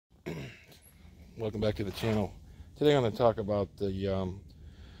Welcome back to the channel. Today I'm going to talk about the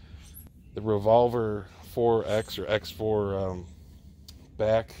revolver 4X or X4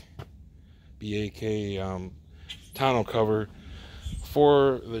 back BAK tonneau cover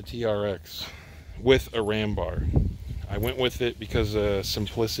for the TRX with a ram bar. I went with it because of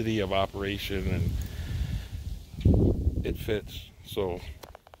simplicity of operation and it fits. So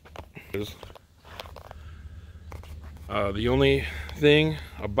the only thing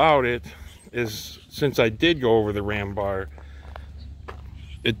about it is, since I did go over the ram bar,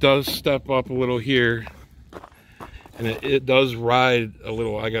 it does step up a little here, and it does ride a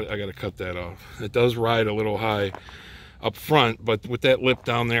little. I got to cut that off. It does ride a little high up front, but with that lip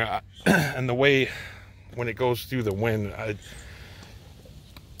down there and the way when it goes through the wind, I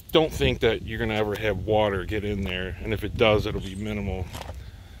don't think that you're gonna ever have water get in there, and if it does, it'll be minimal.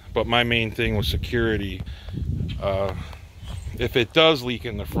 But my main thing was security. If it does leak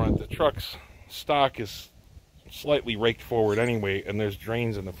in the front, the truck's stock is slightly raked forward anyway, and there's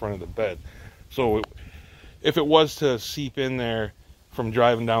drains in the front of the bed. So if it was to seep in there from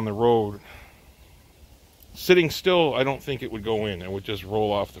driving down the road, sitting still, I don't think it would go in. It would just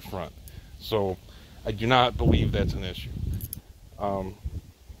roll off the front. So I do not believe that's an issue.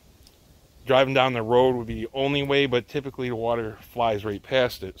 Driving down the road would be the only way, but typically the water flies right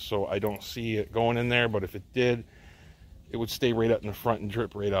past it, so I don't see it going in there. But if it did, it would stay right up in the front and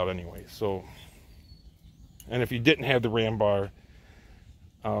drip right out anyway. So, and if you didn't have the ram bar,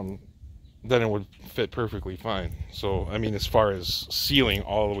 then it would fit perfectly fine. So, I mean, as far as sealing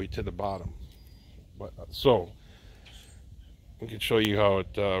all the way to the bottom. But so we can show you how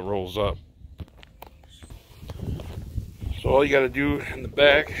it rolls up. So all you got to do in the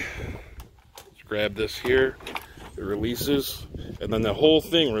back is grab this here. It releases, and then the whole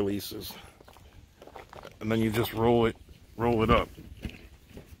thing releases, and then you just roll it up.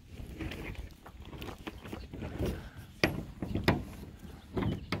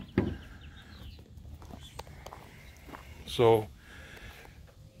 So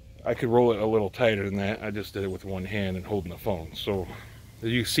I could roll it a little tighter than that. I just did it with one hand and holding the phone. So as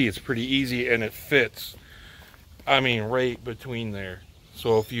you see, it's pretty easy, and it fits, I mean, right between there.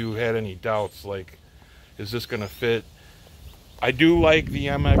 So if you had any doubts, like, is this gonna fit? I do like the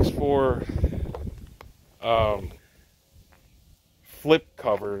MX4 flip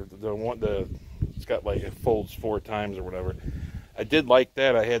cover, it's got like, it folds 4 times or whatever. I did like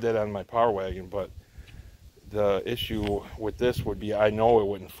that. I had that on my Power Wagon, but the issue with this would be, I know it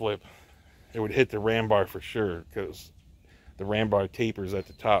wouldn't flip. It would hit the ram bar for sure, because the ram bar tapers at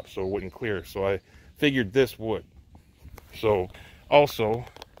the top, so it wouldn't clear. So I figured this would. So also,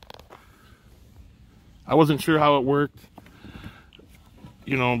 I wasn't sure how it worked,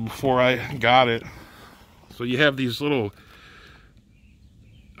 you know, before I got it. So you have these little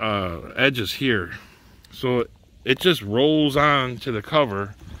edges here, so it just rolls on to the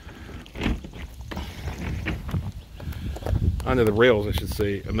cover, onto the rails I should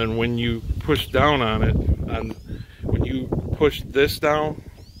say, and then when you push down on it, when you push this down,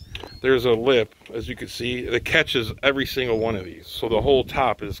 there's a lip, as you can see, that catches every single one of these, so the whole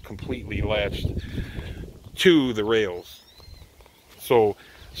top is completely latched to the rails. So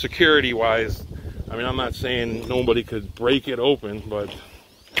security wise, I mean, I'm not saying nobody could break it open, but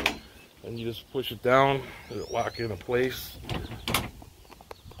and you just push it down, it'll lock into place.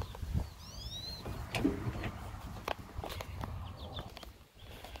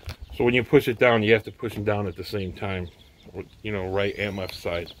 So when you push it down, you have to push them down at the same time, you know, right and left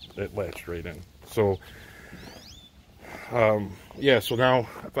side. That latched right in. So yeah, so now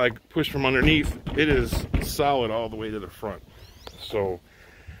if I push from underneath, it is solid all the way to the front. So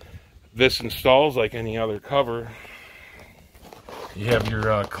this installs like any other cover. You have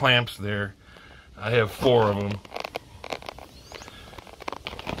your clamps there. I have 4 of them,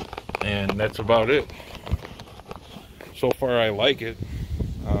 and that's about it. So far I like it.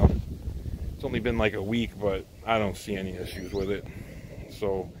 It's only been like a week, but I don't see any issues with it.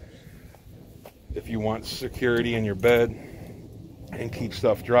 So if you want security in your bed and keep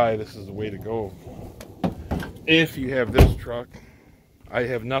stuff dry, this is the way to go. If you have this truck, I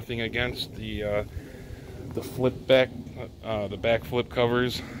have nothing against the flip back, the back flip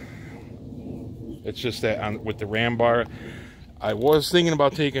covers. It's just that with the ram bar, I was thinking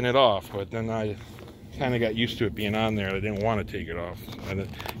about taking it off, but then I kind of got used to it being on there. I didn't want to take it off, and it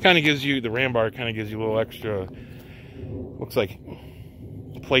kind of gives you, the ram bar kind of gives you a little extra, looks like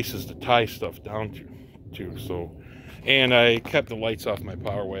places to tie stuff down to. So, and I kept the lights off my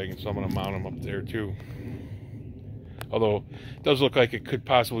Power Wagon, so I'm going to mount them up there too. Although it does look like it could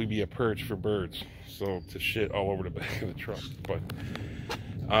possibly be a perch for birds, so to shit all over the back of the truck. But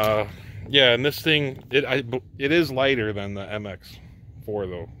Yeah, and this thing, it is lighter than the MX4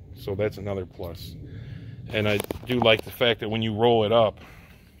 though, so that's another plus. And I do like the fact that when you roll it up,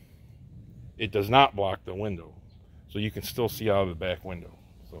 it does not block the window, so you can still see out of the back window.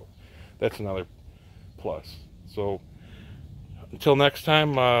 So that's another plus. So until next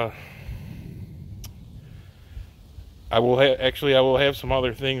time, I will have some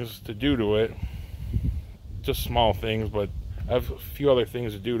other things to do to it, just small things, but I have a few other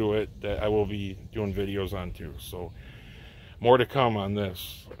things to do to it that I will be doing videos on too. So more to come on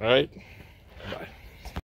this. All right, bye.